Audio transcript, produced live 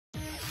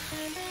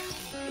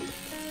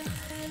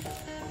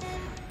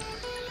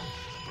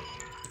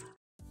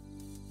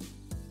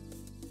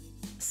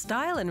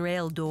Stile and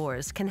rail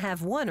doors can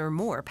have one or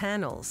more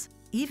panels,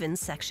 even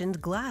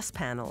sectioned glass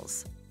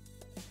panels.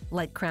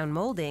 Like crown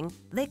molding,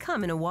 they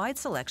come in a wide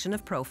selection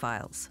of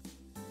profiles.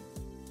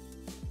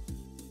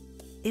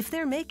 If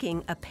they're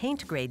making a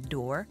paint-grade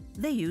door,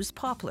 they use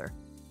poplar.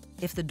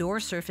 If the door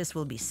surface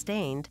will be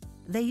stained,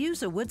 they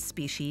use a wood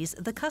species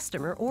the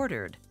customer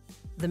ordered.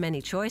 The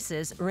many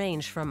choices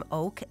range from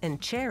oak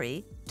and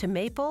cherry to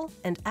maple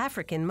and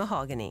African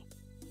mahogany.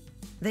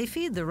 They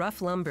feed the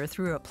rough lumber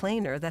through a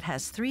planer that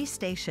has 3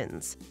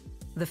 stations.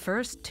 The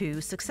first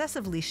 2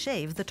 successively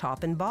shave the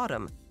top and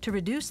bottom to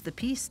reduce the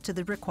piece to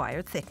the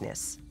required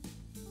thickness.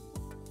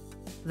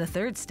 The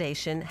third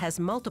station has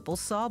multiple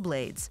saw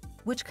blades,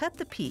 which cut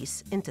the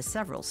piece into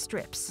several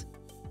strips.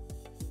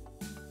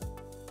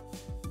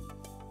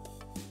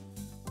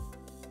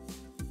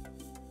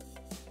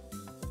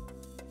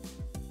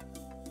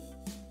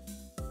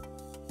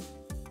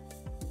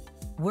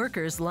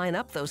 Workers line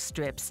up those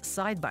strips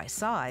side by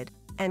side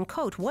and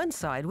coat one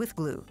side with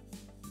glue.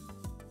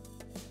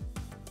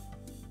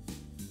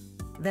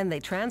 Then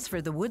they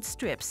transfer the wood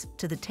strips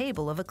to the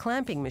table of a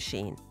clamping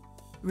machine,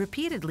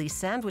 repeatedly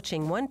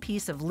sandwiching one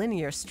piece of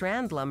linear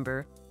strand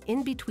lumber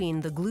in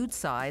between the glued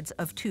sides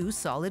of 2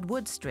 solid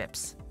wood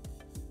strips.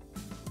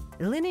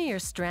 Linear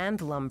strand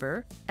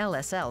lumber,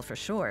 LSL for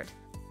short,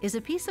 is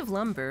a piece of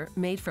lumber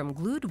made from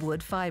glued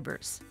wood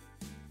fibers.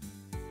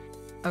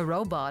 A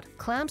robot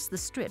clamps the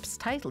strips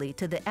tightly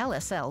to the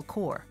LSL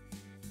core.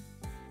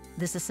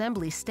 This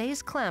assembly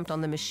stays clamped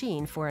on the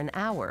machine for an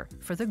hour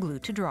for the glue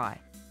to dry.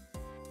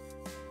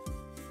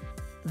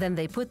 Then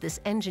they put this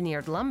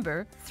engineered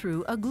lumber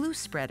through a glue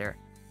spreader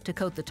to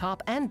coat the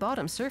top and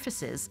bottom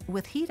surfaces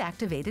with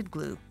heat-activated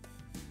glue.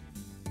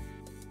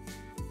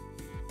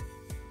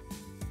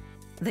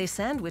 They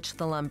sandwich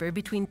the lumber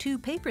between 2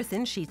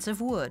 paper-thin sheets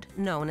of wood,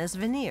 known as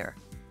veneer.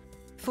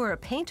 For a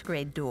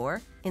paint-grade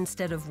door,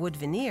 instead of wood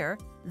veneer,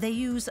 they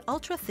use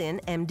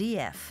ultra-thin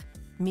MDF,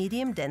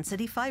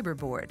 medium-density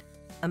fiberboard,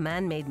 a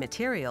man-made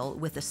material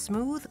with a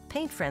smooth,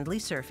 paint-friendly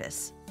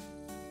surface.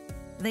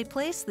 They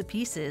place the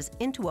pieces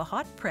into a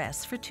hot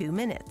press for 2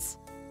 minutes.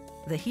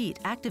 The heat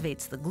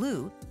activates the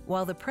glue,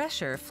 while the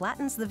pressure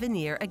flattens the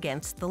veneer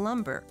against the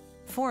lumber,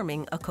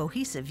 forming a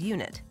cohesive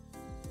unit.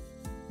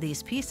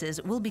 These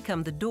pieces will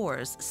become the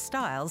doors,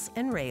 stiles,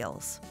 and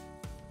rails.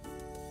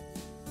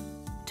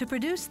 To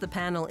produce the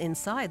panel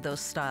inside those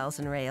stiles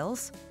and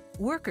rails,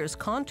 workers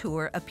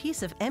contour a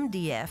piece of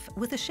MDF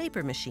with a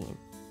shaper machine.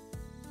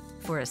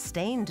 For a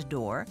stained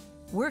door,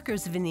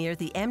 workers veneer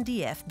the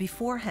MDF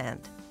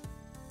beforehand.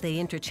 They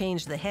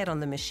interchange the head on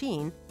the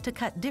machine to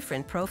cut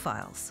different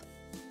profiles.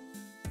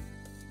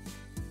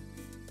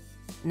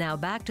 Now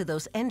back to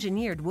those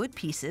engineered wood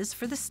pieces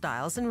for the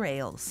stiles and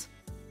rails.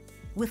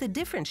 With a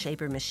different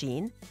shaper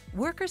machine,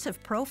 workers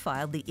have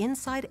profiled the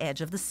inside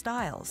edge of the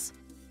stiles.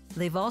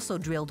 They've also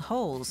drilled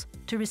holes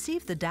to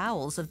receive the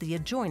dowels of the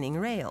adjoining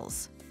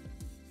rails.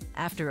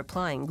 After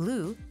applying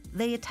glue,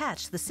 they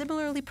attach the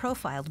similarly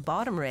profiled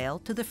bottom rail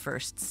to the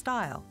first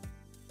stile.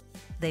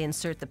 They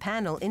insert the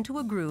panel into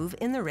a groove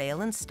in the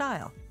rail and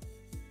stile.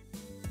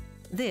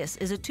 This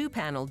is a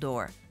 2-panel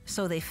door,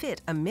 so they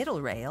fit a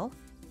middle rail,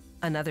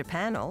 another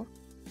panel,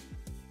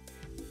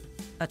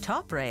 a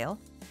top rail,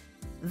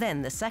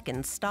 then the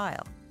second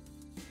stile.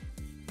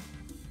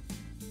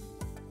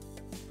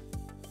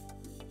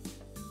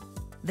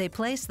 They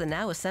place the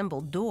now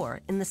assembled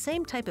door in the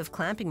same type of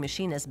clamping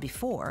machine as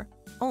before,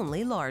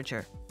 only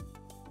larger.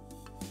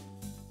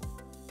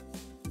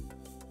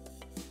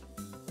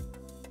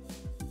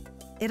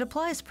 It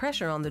applies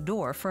pressure on the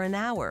door for an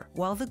hour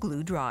while the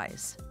glue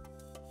dries.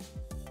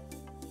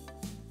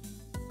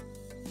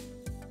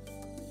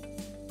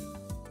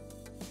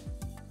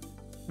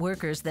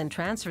 Workers then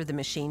transfer the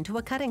machine to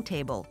a cutting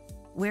table,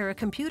 where a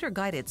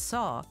computer-guided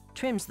saw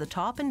trims the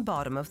top and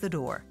bottom of the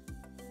door.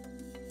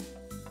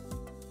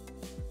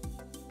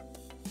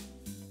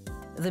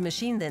 The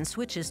machine then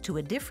switches to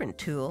a different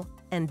tool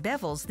and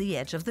bevels the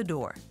edge of the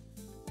door.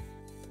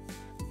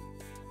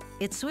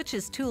 It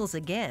switches tools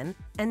again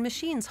and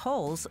machines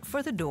holes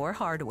for the door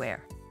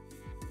hardware.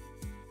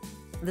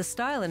 The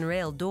stile and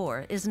rail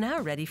door is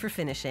now ready for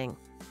finishing.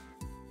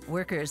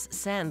 Workers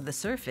sand the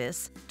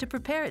surface to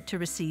prepare it to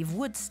receive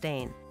wood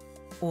stain,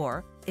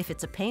 or, if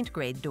it's a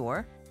paint-grade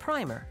door,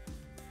 primer.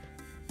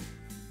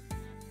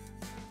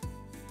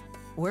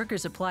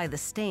 Workers apply the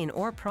stain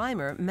or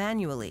primer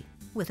manually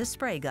with a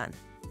spray gun.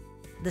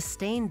 The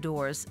stained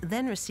doors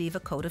then receive a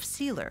coat of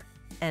sealer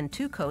and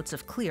 2 coats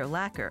of clear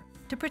lacquer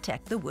to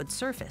protect the wood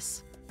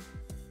surface.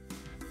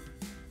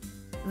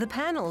 The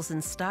panels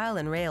in stile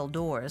and rail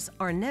doors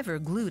are never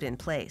glued in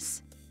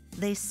place.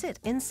 They sit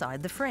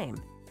inside the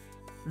frame.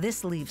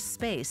 This leaves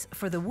space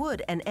for the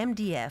wood and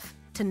MDF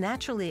to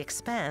naturally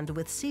expand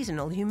with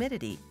seasonal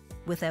humidity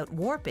without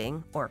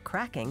warping or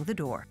cracking the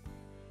door.